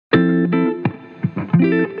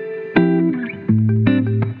Hello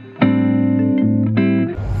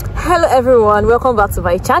everyone, welcome back to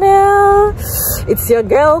my channel. It's your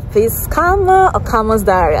girl Peace Karma, or Karma's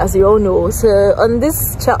Diary, as you all know. So on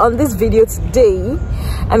this video today,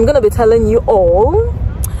 I'm gonna be telling you all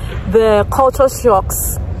the culture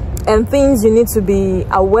shocks and things you need to be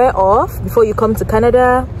aware of before you come to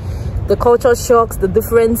Canada. The culture shocks, the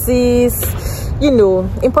differences, you know,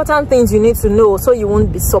 important things you need to know so you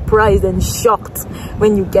won't be surprised and shocked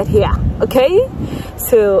when you get here. Okay,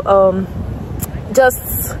 so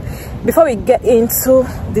just before we get into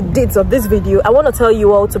the dates of this video, I want to tell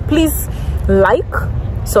you all to please like,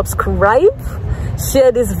 subscribe,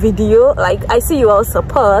 share this video. Like, I see you all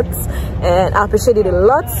support and I appreciate it a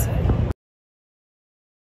lot.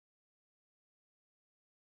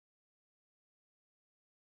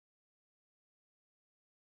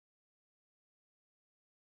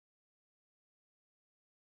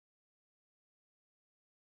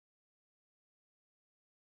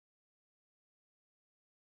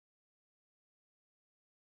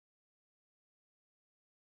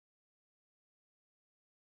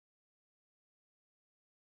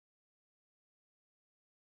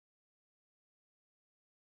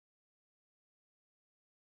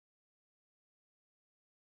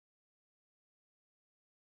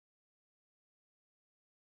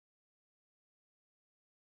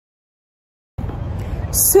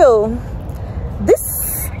 So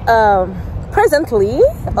this presently,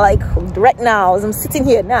 like right now, as I'm sitting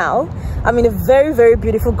here now, I'm in a very, very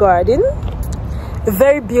beautiful garden. A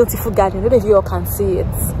very beautiful garden. I don't know if you all can see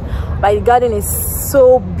it, but the garden is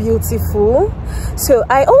so beautiful. So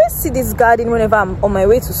I always see this garden whenever I'm on my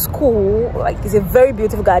way to school. Like, it's a very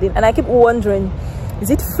beautiful garden, and I keep wondering, is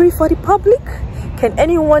it free for the public? Can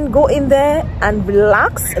anyone go in there and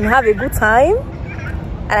relax and have a good time?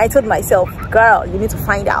 And I told myself, girl, you need to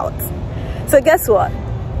find out. So guess what?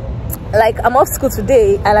 Like, I'm off school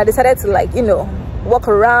today and I decided to, like, you know, walk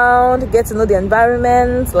around, get to know the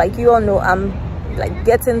environment. Like, you all know, I'm like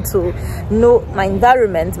getting to know my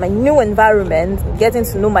environment, my new environment, getting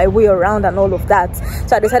to know my way around and all of that.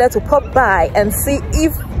 So I decided to pop by and see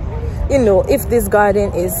if, you know, if this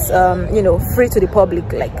garden is, you know, free to the public,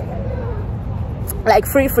 like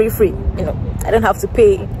free, you know. I don't have to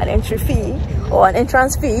pay an entry fee or an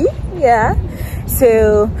entrance fee. Yeah.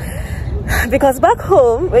 So because back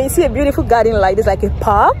home, when you see a beautiful garden like this, like a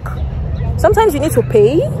park, sometimes you need to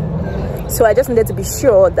pay. So I just needed to be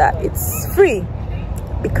sure that it's free,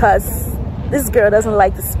 because this girl doesn't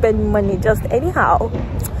like to spend money just anyhow.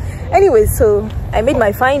 Anyway, so I made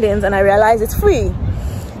my findings and I realized it's free.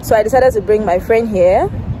 So I decided to bring my friend here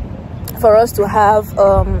for us to have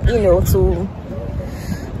you know, to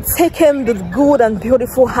take in the good and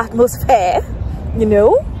beautiful atmosphere, you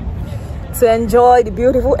know, to enjoy the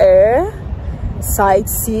beautiful air,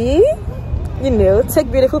 sightsee, you know,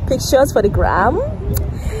 take beautiful pictures for the gram.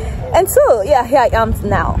 And so yeah, here I am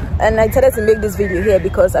now, and I decided to make this video here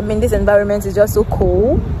because I mean, this environment is just so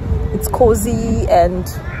cool. It's cozy and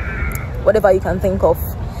whatever you can think of.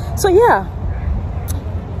 So yeah,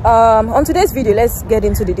 on today's video, let's get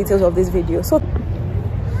into the details of this video. So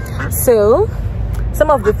some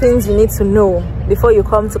of the things you need to know before you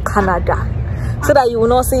come to Canada, so that you will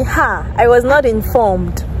not say, I was not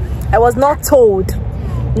informed, I was not told.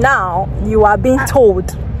 Now you are being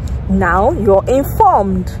told. Now you're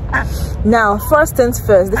informed. Now, first things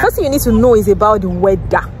first, the first thing you need to know is about the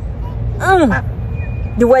weather.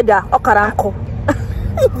 The weather, Okaranko.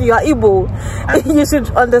 If you are Igbo, you should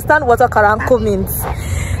understand what Okaranko means.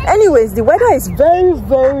 Anyways, the weather is very,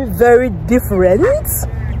 very, very different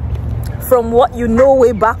from what you know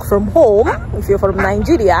way back from home, if you're from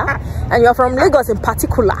Nigeria and you're from Lagos in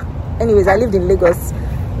particular. Anyways, I lived in Lagos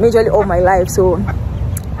majorly all my life, so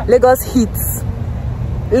Lagos heats.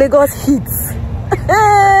 Lagos heats.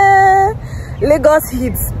 Lagos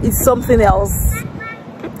heats is something else.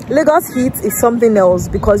 Lagos heat is something else,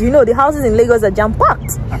 because you know the houses in Lagos are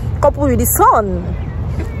jam-packed, coupled with the sun.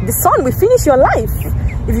 The sun will finish your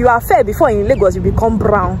life. If you are fair before in Lagos, you become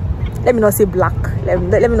brown. Let me not say black. Let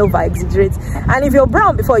me not over exaggerate. And if you're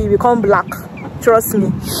brown before, you become black. Trust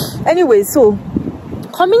me. Anyway, so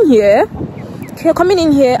coming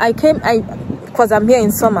in here, because I'm here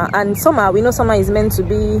in summer, and summer, we know summer is meant to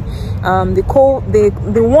be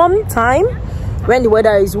the warm time, when the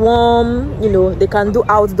weather is warm, you know, they can do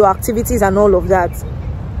outdoor activities and all of that.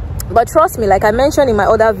 But trust me, like I mentioned in my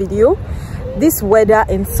other video, this weather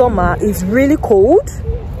in summer is really cold.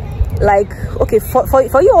 Like, okay,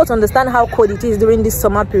 for you all to understand how cold it is during this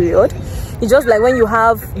summer period, it's just like when you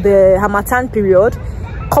have the Harmattan period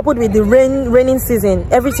coupled with the raining season,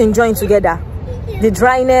 everything joined together. The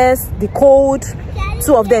dryness, the cold,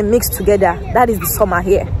 two of them mixed together. That is the summer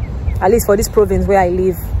here, at least for this province where I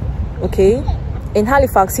live. Okay, in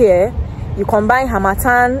Halifax here, you combine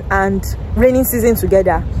Harmattan and raining season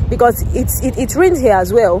together, because it rains here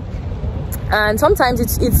as well, and sometimes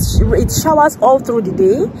it showers all through the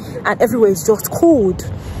day and everywhere is just cold.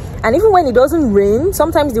 And even when it doesn't rain,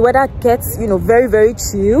 sometimes the weather gets, you know, very, very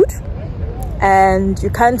chilled and you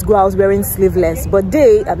can't go out wearing sleeveless. But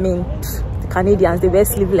I mean, the Canadians, they wear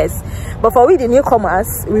sleeveless, but for we the newcomers,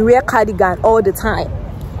 we wear cardigan all the time.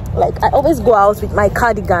 Like, I always go out with my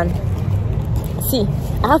cardigan. See,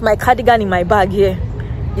 I have my cardigan in my bag here,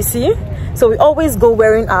 you see. So we always go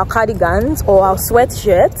wearing our cardigans or our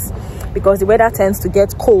sweatshirts, because the weather tends to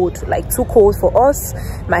get cold, like too cold for us.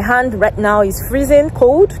 My hand right now is freezing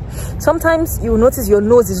cold. Sometimes you notice your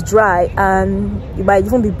nose is dry and you might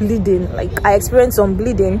even be bleeding. Like, I experienced some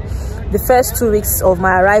bleeding the first 2 weeks of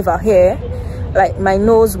my arrival here. Like,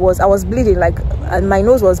 I was bleeding, like, and my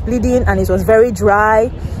nose was bleeding and it was very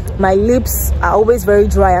dry. My lips are always very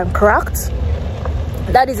dry and cracked.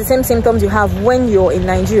 That is the same symptoms you have when you're in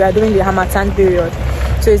Nigeria during the Harmattan period.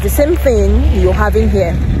 So it's the same thing you're having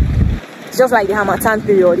here. It's just like the Harmattan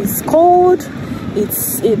period. It's cold,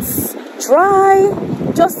 it's dry,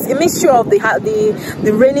 just a mixture of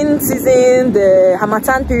the raining season, the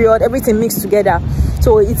Harmattan period, everything mixed together.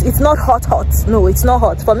 So it's not hot. No, it's not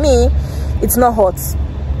hot. For me, it's not hot.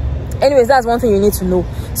 Anyways, that's one thing you need to know.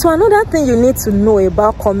 So another thing you need to know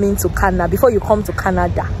about coming to Canada before you come to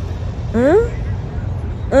Canada,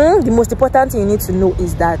 the most important thing you need to know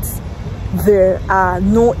is that there are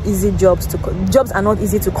no easy jobs jobs are not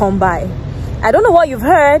easy to come by. I don't know what you've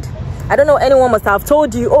heard. I don't know, anyone must have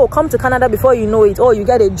told you, oh, come to Canada before you know it. Oh, you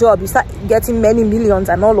get a job, you start getting many millions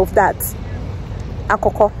and all of that.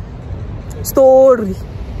 Akoko story.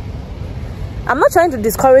 I'm not trying to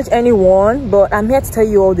discourage anyone, but I'm here to tell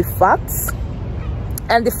you all the facts.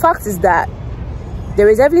 And the fact is that there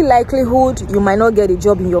is every likelihood you might not get a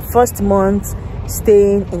job in your first month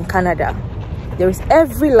staying in Canada. There is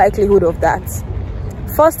every likelihood of that.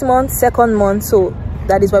 First month, second month. So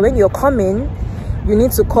that is why when you're coming, you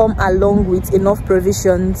need to come along with enough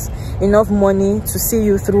provisions, enough money to see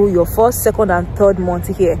you through your first, second and third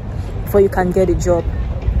month here before you can get a job.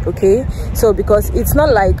 Okay, so because it's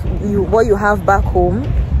not like what you have back home,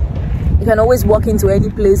 you can always walk into any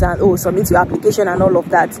place and submit your application and all of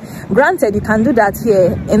that. Granted, you can do that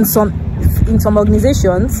here in some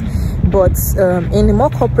organizations, but in a more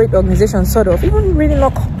corporate organization, sort of, even really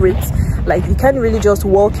not corporate, like you can't really just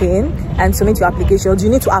walk in and submit your applications. You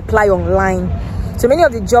need to apply online. So many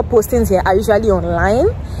of the job postings here are usually online,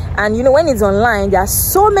 and you know, when it's online, there are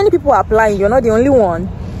so many people applying. You're not the only one,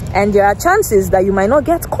 and there are chances that you might not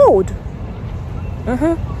get called.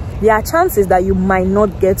 There are chances that you might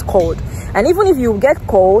not get called, and even if you get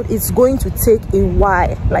called, it's going to take a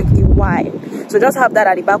while, like a while. So just have that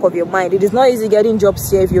at the back of your mind. It is not easy getting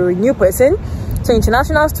jobs here if you're a new person. So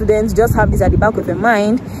international students, just have this at the back of your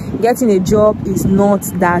mind. Getting a job is not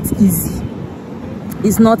that easy.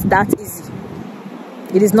 It's not that easy.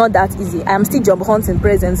 It is not that easy. I am still job hunting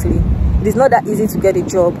presently. It is not that easy to get a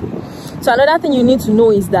job. So another thing you need to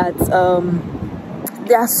know is that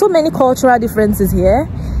there are so many cultural differences here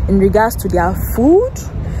in regards to their food.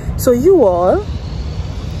 So you all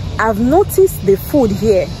have noticed the food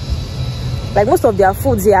here. Like most of their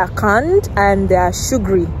foods here are canned and they are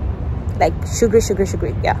sugary. Like sugary.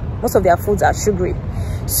 Yeah, most of their foods are sugary.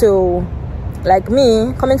 So like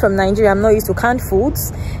me, coming from Nigeria, I'm not used to canned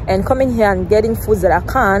foods, and coming here and getting foods that are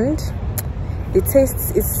canned, the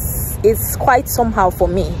taste is quite somehow for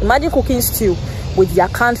me. Imagine cooking stew with your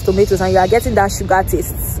canned tomatoes and you are getting that sugar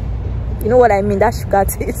taste. You know what I mean? That sugar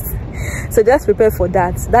taste. So just prepare for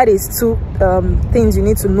that. That is two things you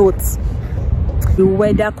need to note. The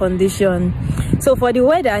weather condition. So for the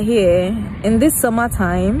weather here in this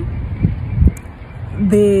summertime,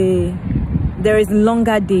 there is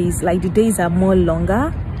longer days. Like the days are more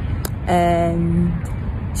longer, and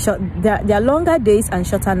there are longer days and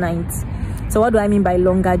shorter nights. So what do I mean by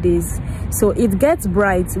longer days? So it gets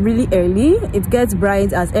bright really early. It gets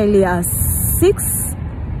bright as early as 6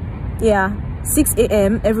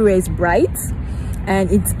 a.m. everywhere is bright,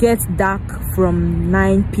 and it gets dark from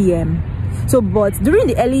 9 p.m. So but during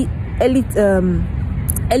the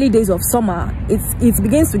early days of summer, it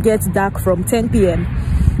begins to get dark from 10 p.m.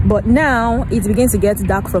 but now it begins to get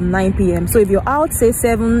dark from 9 p.m. so if you're out, say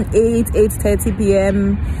 7, 8, 8:30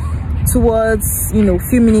 p.m. towards, you know,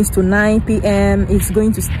 few minutes to 9 p.m. it's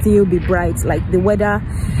going to still be bright. Like the weather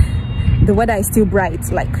the weather is still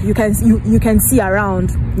bright. Like you can see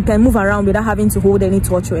around, you can move around without having to hold any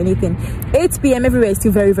torch or anything. 8 p.m. everywhere is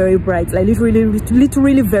still very, very bright, like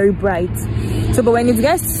literally very bright. So but when it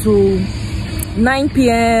gets to 9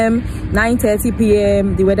 p.m. 9:30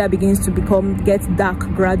 p.m. the weather begins to get dark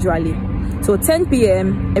gradually. So 10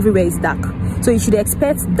 p.m. everywhere is dark, so you should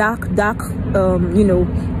expect dark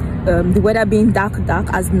the weather being dark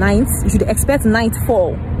as night. You should expect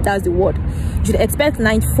nightfall. That's the word. You should expect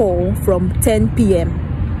nightfall from 10 p.m.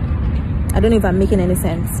 I don't know if I'm making any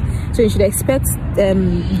sense. So you should expect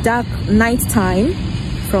dark night time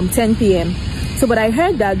from 10 p.m. So but I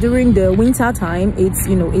heard that during the winter time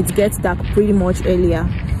it gets dark pretty much earlier.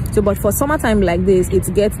 So but for summertime like this,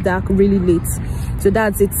 it gets dark really late. So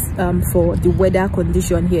that's it for the weather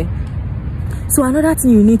condition here. So another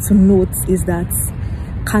thing you need to note is that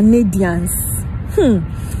Canadians,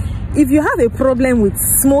 if you have a problem with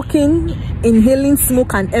smoking, inhaling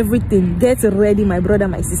smoke and everything, get ready, my brother,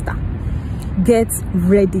 my sister. Get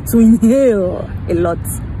ready to inhale a lot.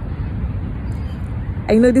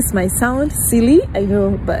 I know this might sound silly, I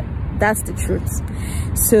know, but that's the truth.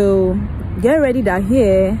 So get ready that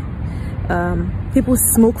here people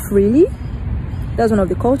smoke freely. That's one of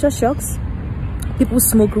the culture shocks. People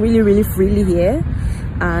smoke really freely here,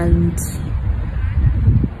 and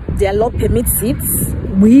their law permits it.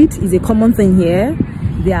 Weed is a common thing here.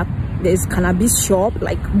 There's cannabis shop,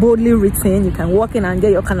 like boldly written. You can walk in and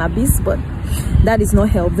get your cannabis, but that is not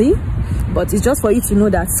healthy. But it's just for you to know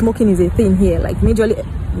that smoking is a thing here. Like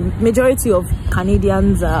majority of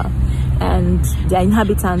Canadians and their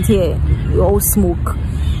inhabitants here, we all smoke.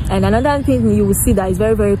 And another thing you will see that is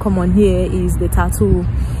very common here is the tattoo.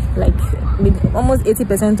 Like almost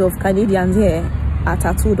 80% of Canadians here are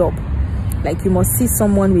tattooed up. Like you must see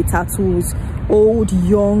someone with tattoos, old,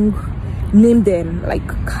 young, name them. Like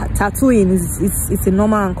tattooing it's a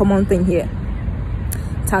normal and common thing here.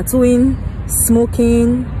 Tattooing,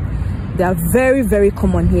 smoking, they are very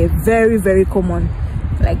common here. Very common.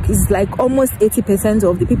 Like it's like almost 80%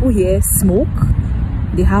 of the people here smoke.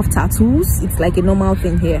 They have tattoos. It's like a normal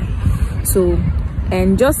thing here. So,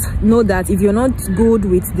 and just know that if you're not good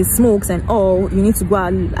with the smokes and all, you need to go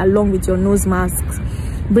along with your nose masks.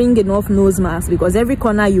 Bring enough nose masks, because every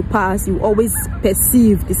corner you pass, you always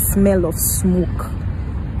perceive the smell of smoke,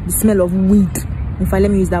 the smell of weed. In fact,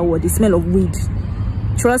 let me use that word, the smell of weed.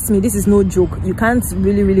 Trust me, this is no joke. You can't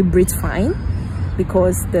really breathe fine,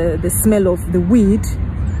 because the smell of the weed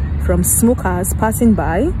from smokers passing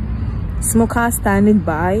by, smokers standing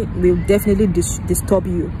by, will definitely disturb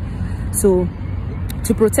you. So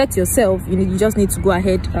to protect yourself, you just need to go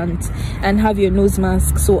ahead and have your nose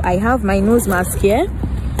mask. So I have my nose mask here.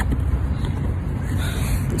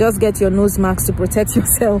 Just get your nose mask to protect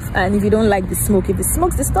yourself. And if you don't like the smoke, if the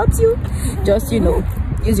smoke disturbs you, just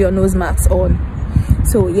use your nose mask on.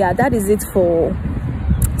 So yeah, that is it for.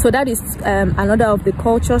 So that is another of the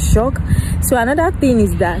culture shock. So another thing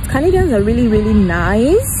is that Canadians are really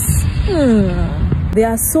nice. They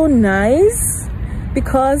are so nice,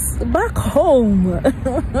 because back home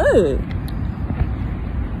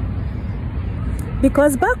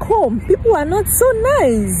people are not so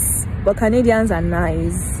nice, but Canadians are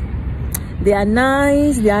nice. They are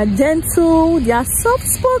nice, they are gentle, they are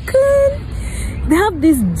soft-spoken. They have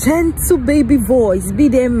this gentle baby voice, be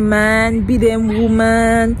them man, be them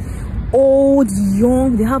woman, old,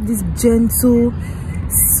 young. They have this gentle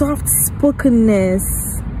soft-spokenness,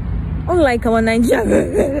 unlike our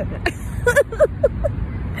Nigerian.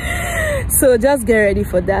 So just get ready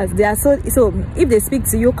for that. They are so if they speak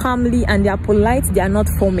to you calmly and they are polite, they are not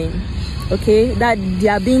forming. Okay, that they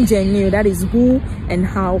are being genuine. That is who and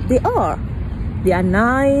how they are. They are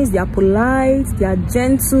nice, they are polite, they are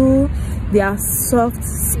gentle, they are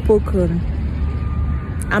soft-spoken.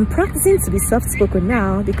 I'm practicing to be soft-spoken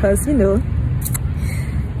now, because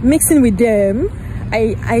mixing with them,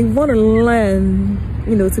 I want to learn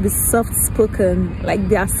to be soft-spoken. Like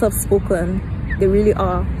they are soft-spoken, they really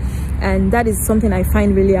are, and that is something I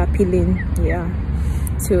find really appealing. Yeah,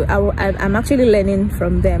 so I'm actually learning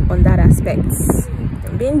from them on that aspect,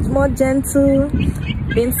 being more gentle,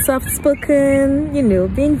 being soft-spoken,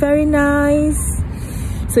 being very nice.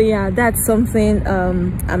 So yeah, that's something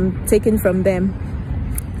I'm taking from them.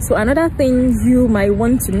 So another thing you might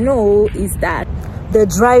want to know is that the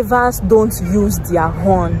drivers don't use their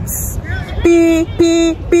horns. Pee,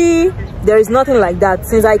 pee, pee. There is nothing like that.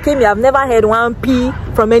 Since I came here, I've never heard one pee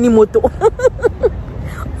from any motor.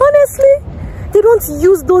 Honestly, they don't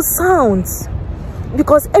use those sounds,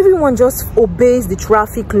 because everyone just obeys the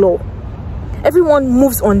traffic law. Everyone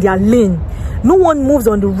moves on their lane. No one moves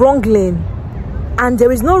on the wrong lane. and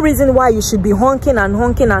there is no reason why you should be honking and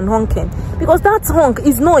honking and honking, because that honk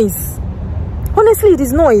is noise. Honestly, it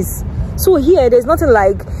is noise. So here there's nothing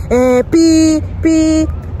like pee pee,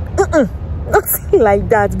 nothing like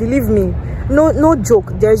that, believe me. No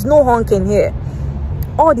joke, there's no honking here.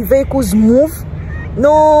 All the vehicles move.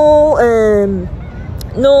 No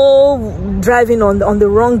driving on the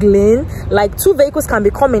wrong lane. Like 2 vehicles can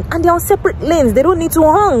be coming and they're on separate lanes. They don't need to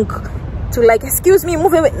honk to like, excuse me,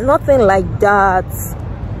 move away. Nothing like that.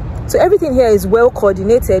 So everything here is well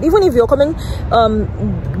coordinated. Even if you're coming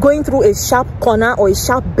going through a sharp corner or a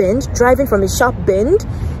sharp bend, driving from a sharp bend,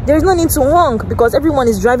 there is no need to honk because everyone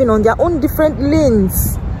is driving on their own different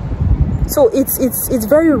lanes. So it's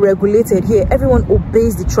very regulated here. Everyone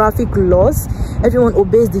obeys the traffic laws, everyone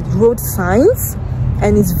obeys the road signs,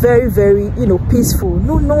 and it's very, very, you know, peaceful.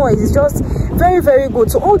 No noise. It's just very, very good.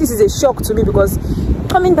 So all this is a shock to me because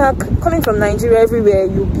coming from Nigeria, everywhere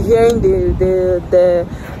you'll be hearing the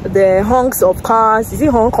honks of cars. Is it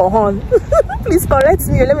honk or horn? Please correct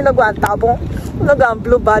me. Let me not go and tabon. I'm not going to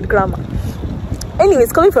blow bad grammar.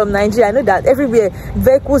 Anyways, coming from Nigeria, I know that everywhere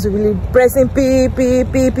vehicles will really pressing beep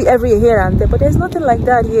beep beep everywhere here and there, but there's nothing like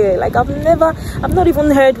that here. Like I've not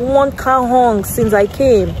even heard one car honk since I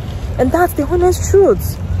came, and that's the honest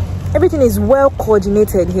truth. Everything is well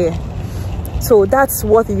coordinated here, so that's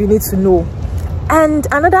what you need to know. And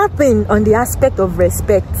another thing on the aspect of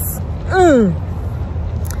respect,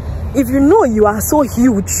 if you know you are so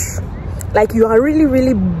huge, like you are really,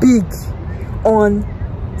 really big on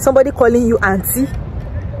somebody calling you auntie,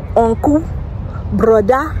 uncle,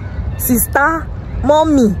 brother, sister,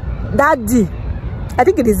 mommy, daddy, I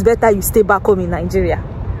think it is better you stay back home in Nigeria.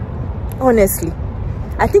 Honestly,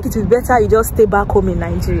 I think it is better you just stay back home in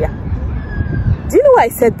Nigeria. Do you know why I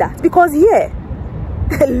said that? Because here,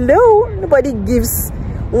 hello, nobody gives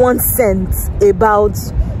 1 cent about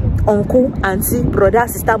uncle, auntie, brother,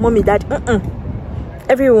 sister, mommy, daddy.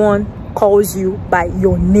 Everyone calls you by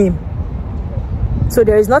your name. So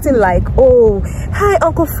there is nothing like, oh, hi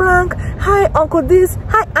Uncle Frank, hi Uncle this,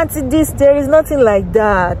 hi Auntie this. There is nothing like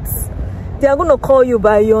that. They are going to call you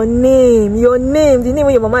by your name, the name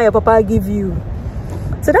your mama and your papa give you.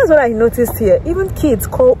 So that's what I noticed here. Even kids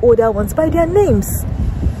call older ones by their names.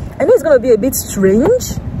 I know it's going to be a bit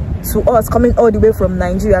strange to us coming all the way from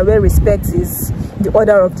Nigeria, where respect is the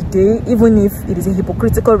order of the day, even if it is a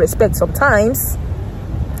hypocritical respect sometimes.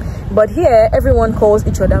 But here, everyone calls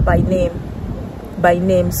each other by name.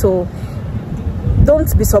 So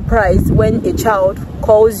don't be surprised when a child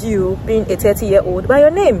calls you, being a 30-year-old, by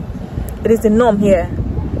your name. It is the norm here.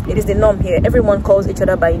 Everyone calls each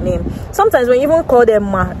other by name. Sometimes when you even call them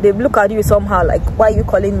ma, they look at you somehow like, why are you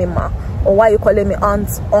calling me ma? Or why are you calling me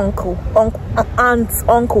aunt, uncle? Like,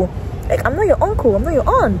 I'm not your uncle, I'm not your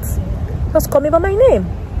aunt. Just call me by my name.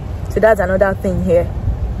 So that's another thing here.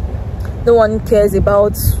 No one cares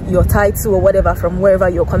about your title or whatever from wherever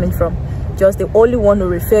you're coming from. Just they only want to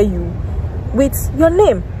refer you with your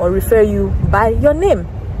name or refer you by your name.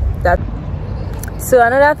 So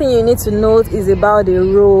another thing you need to note is about the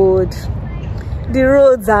road. The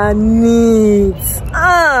roads are neat.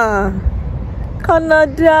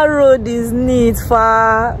 Canada road is neat,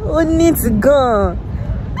 neat gun.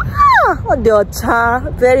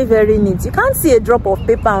 Very, very neat. You can't see a drop of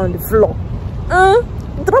paper on the floor.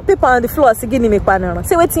 Drop paper on the floor, say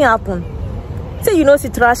what's happen. Say you know see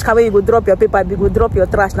trash can where you go drop your paper, you go drop your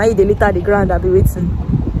trash. Now you litter the ground, I'll be waiting.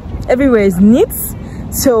 Everywhere is neat.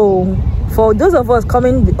 So for those of us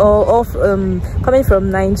coming coming from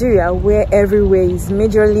Nigeria, where everywhere is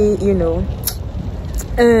majorly, you know,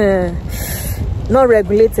 not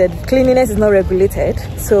regulated, cleanliness is not regulated.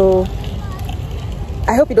 So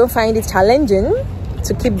I hope you don't find it challenging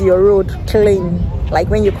to keep your road clean, like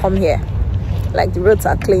when you come here. Like the roads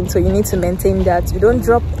are clean, so you need to maintain that. You don't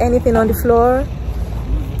drop anything on the floor,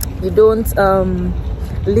 you don't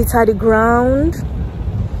litter the ground.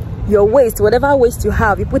 Your waste, whatever waste you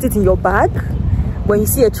have, you put it in your bag. When you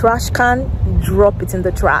see a trash can, drop it in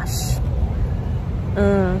the trash.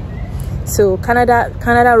 So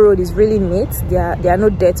Canada road is really neat. There are no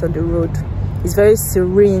dirt on the road. It's very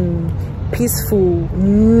serene, peaceful,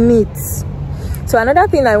 neat. So another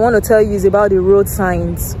thing I want to tell you is about the road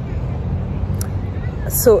signs.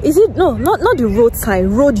 So is it not the road sign,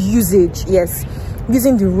 road usage? Yes,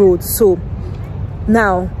 using the road. So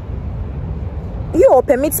now you all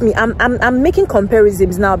permit me, I'm making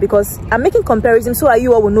comparisons now, because I'm making comparisons so that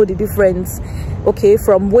you all will know the difference, okay,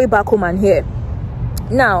 from way back home and here.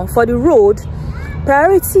 Now for the road,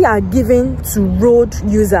 priority are given to road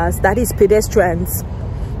users, that is pedestrians.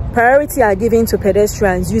 Priority are given to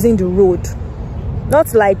pedestrians using the road,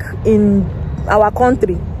 not like in our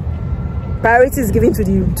country. priority is given to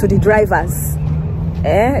the drivers.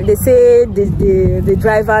 They say the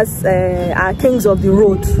drivers are kings of the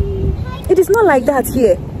road. It is not like that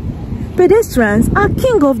here. Pedestrians are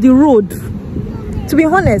king of the road. To be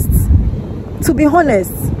honest,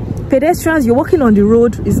 pedestrians, you're walking on the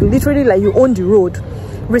road, is literally like you own the road.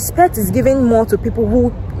 Respect is given more to people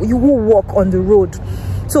who walk on the road.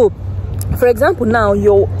 So, for example, now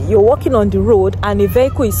you're walking on the road and a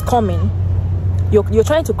vehicle is coming. You're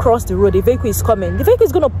trying to cross the road. A vehicle is coming. The vehicle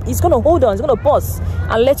is gonna hold on. It's gonna pause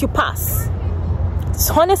and let you pass.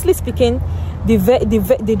 So honestly speaking,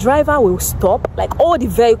 the driver will stop. Like all the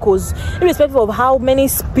vehicles, irrespective of how many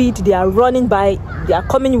speed they are running by, they are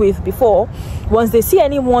coming with before. Once they see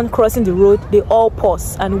anyone crossing the road, they all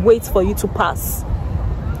pause and wait for you to pass.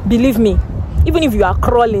 Believe me, even if you are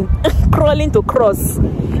crawling to cross,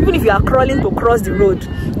 even if you are crawling to cross the road,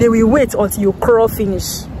 they will wait until you crawl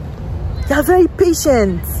finish. They are very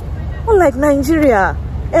patient. Unlike Nigeria,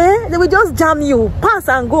 they will just jam you, pass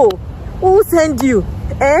and go. Who send you?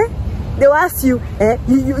 They will ask you,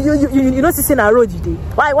 you not sitting a road today.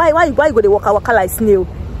 Why you go to walk like snail?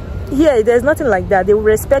 Here, there's nothing like that. They will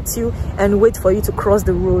respect you and wait for you to cross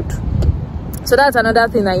the road. So that's another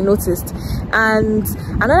thing I noticed. And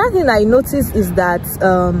another thing I noticed is that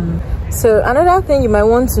so another thing you might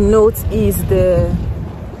want to note is the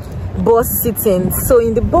bus sitting. So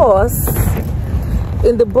in the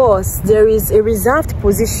bus there is a reserved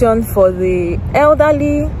position for the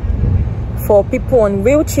elderly, for people on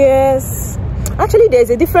wheelchairs. Actually, there's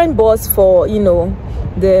a different bus for, you know,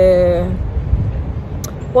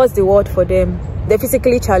 what's the word for them, the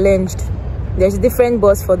physically challenged. There's a different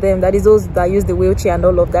bus for them, that is those that use the wheelchair and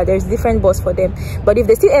all of that. There's a different bus for them. But if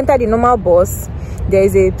they still enter the normal bus, there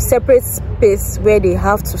is a separate space where they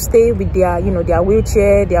have to stay with their, you know, their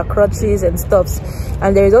wheelchair, their crutches and stuffs.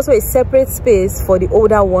 And there is also a separate space for the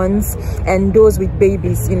older ones and those with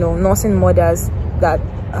babies, you know, nursing mothers that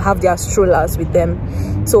have their strollers with them.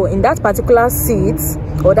 So in that particular seat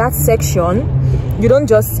or that section, you don't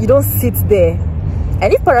sit there.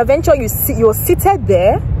 And if peradventure you're seated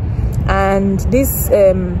there, and this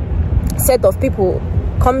set of people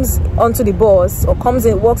comes onto the bus or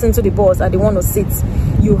walks into the bus and they want to sit,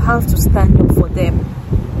 you have to stand up for them.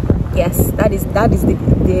 Yes, that is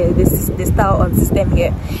the style and system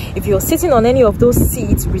here. If you're sitting on any of those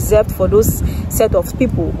seats reserved for those set of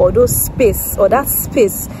people, or that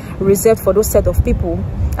space reserved for those set of people,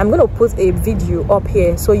 I'm going to put a video up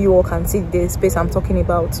here so you all can see the space I'm talking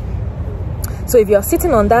about. So if you're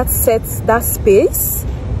sitting on that space,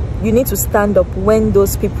 you need to stand up when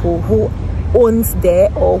those people who owns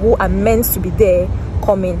there or who are meant to be there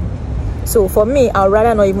come in. So for me, I'd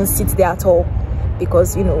rather not even sit there at all,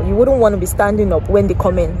 because, you know, you wouldn't want to be standing up when they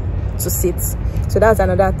come in to sit. So that's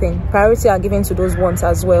another thing. Priority are given to those ones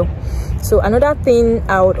as well. So another thing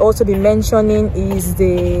I would also be mentioning is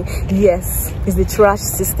the trash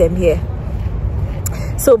system here.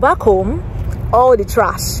 So back home, all the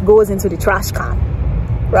trash goes into the trash can,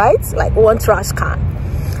 right? Like one trash can.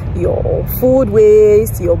 Your food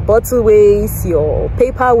waste, your bottle waste, your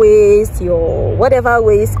paper waste, your whatever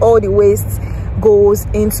waste, all the waste goes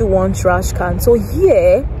into one trash can. So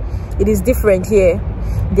here it is different. Here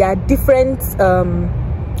there are different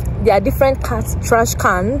trash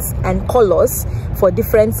cans and colors for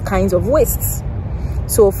different kinds of wastes.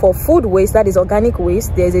 So for food waste, that is organic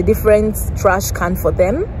waste, there's a different trash can for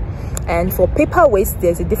them. And for paper waste,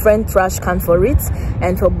 there's a different trash can for it.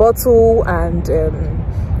 And for bottle and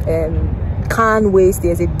can waste,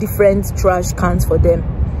 there's a different trash cans for them,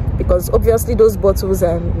 because obviously those bottles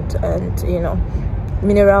and you know,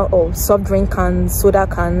 mineral or soft drink cans, soda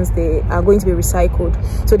cans, they are going to be recycled.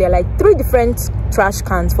 So they're like 3 different trash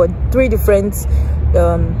cans for 3 different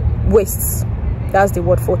wastes. That's the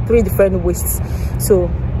word, for 3 different wastes. So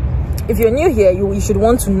if you're new here, you should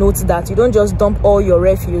want to note that you don't just dump all your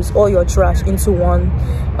refuse, all your trash into one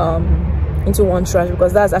trash,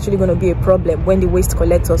 because that's actually going to be a problem when the waste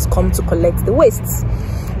collectors come to collect the wastes.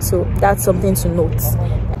 So that's something to note.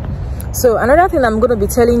 So another thing I'm going to be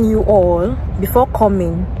telling you all before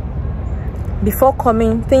coming,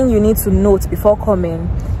 thing you need to note before coming,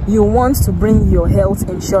 you want to bring your health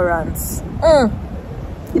insurance.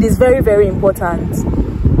 It is very, very important.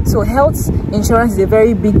 So health insurance is a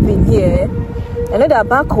very big thing here. I know that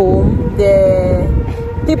back home,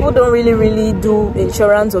 the people don't really do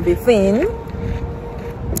insurance of a thing.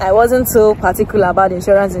 I wasn't so particular about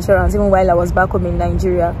insurance even while I was back home in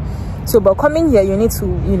Nigeria. So but coming here, you need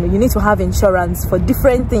to have insurance for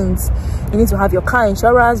different things. You need to have your car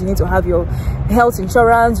insurance, you need to have your health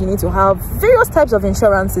insurance, you need to have various types of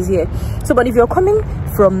insurances here. So but if you're coming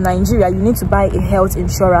from Nigeria, you need to buy a health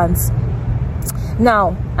insurance.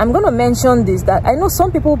 Now, I'm going to mention this, that I know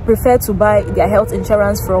some people prefer to buy their health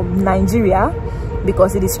insurance from Nigeria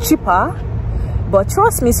because it is cheaper. But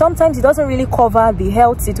trust me, sometimes it doesn't really cover the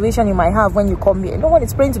health situation you might have when you come here. No one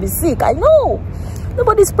is praying to be sick. I know.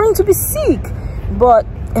 Nobody's praying to be sick. But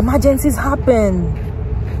emergencies happen.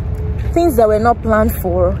 Things that were not planned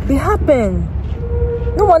for, they happen.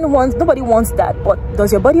 Nobody wants that. But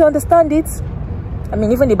does your body understand it? I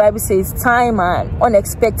mean, even the Bible says time and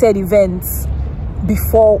unexpected events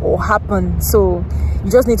before or happen. So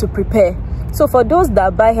you just need to prepare. So for those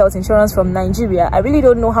that buy health insurance from Nigeria, I really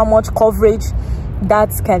don't know how much coverage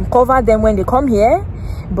that can cover them when they come here.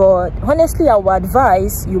 But honestly, I would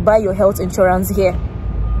advise you buy your health insurance here.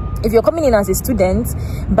 If you're coming in as a student,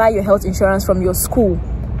 buy your health insurance from your school.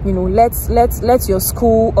 You know, let your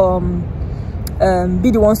school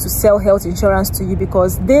be the ones to sell health insurance to you,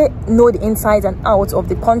 because they know the inside and out of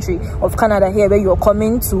the country of Canada here where you're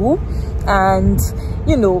coming to. And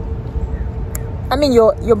you know, I mean,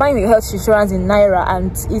 you're buying your health insurance in Naira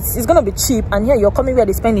and it's gonna be cheap, and here you're coming where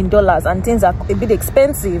they spend in dollars and things are a bit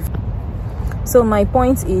expensive. So my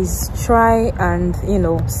point is, try and, you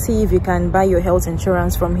know, see if you can buy your health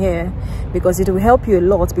insurance from here, because it will help you a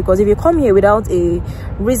lot. Because if you come here without a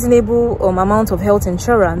reasonable amount of health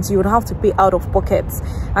insurance, you would have to pay out of pocket,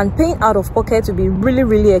 and paying out of pocket will be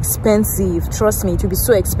really expensive. Trust me, it will be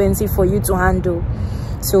so expensive for you to handle.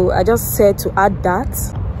 So I just said to add that.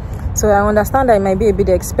 So I understand that it might be a bit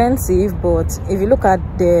expensive, but if you look at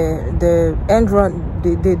the end run,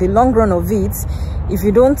 the long run of it, if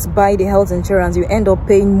you don't buy the health insurance, you end up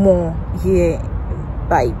paying more here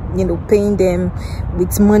by, you know, paying them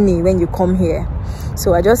with money when you come here.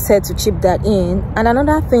 So I just said to chip that in. And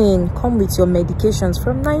another thing, come with your medications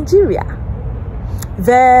from Nigeria.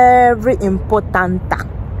 Very important.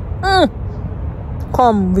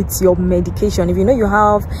 Come with your medication. If you know you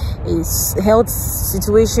have a health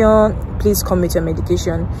situation, please come with your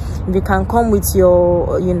medication. If you can come with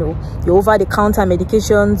your, you know, your over-the-counter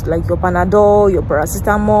medications like your Panadol, your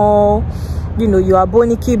paracetamol, you know, your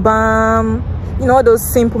Aboniki balm, you know, all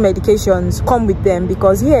those simple medications, come with them.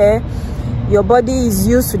 Because here your body is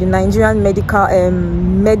used to the Nigerian medical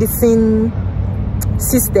medicine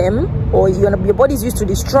system, or your body is used to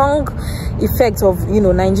the strong effects of, you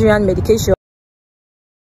know, Nigerian medication.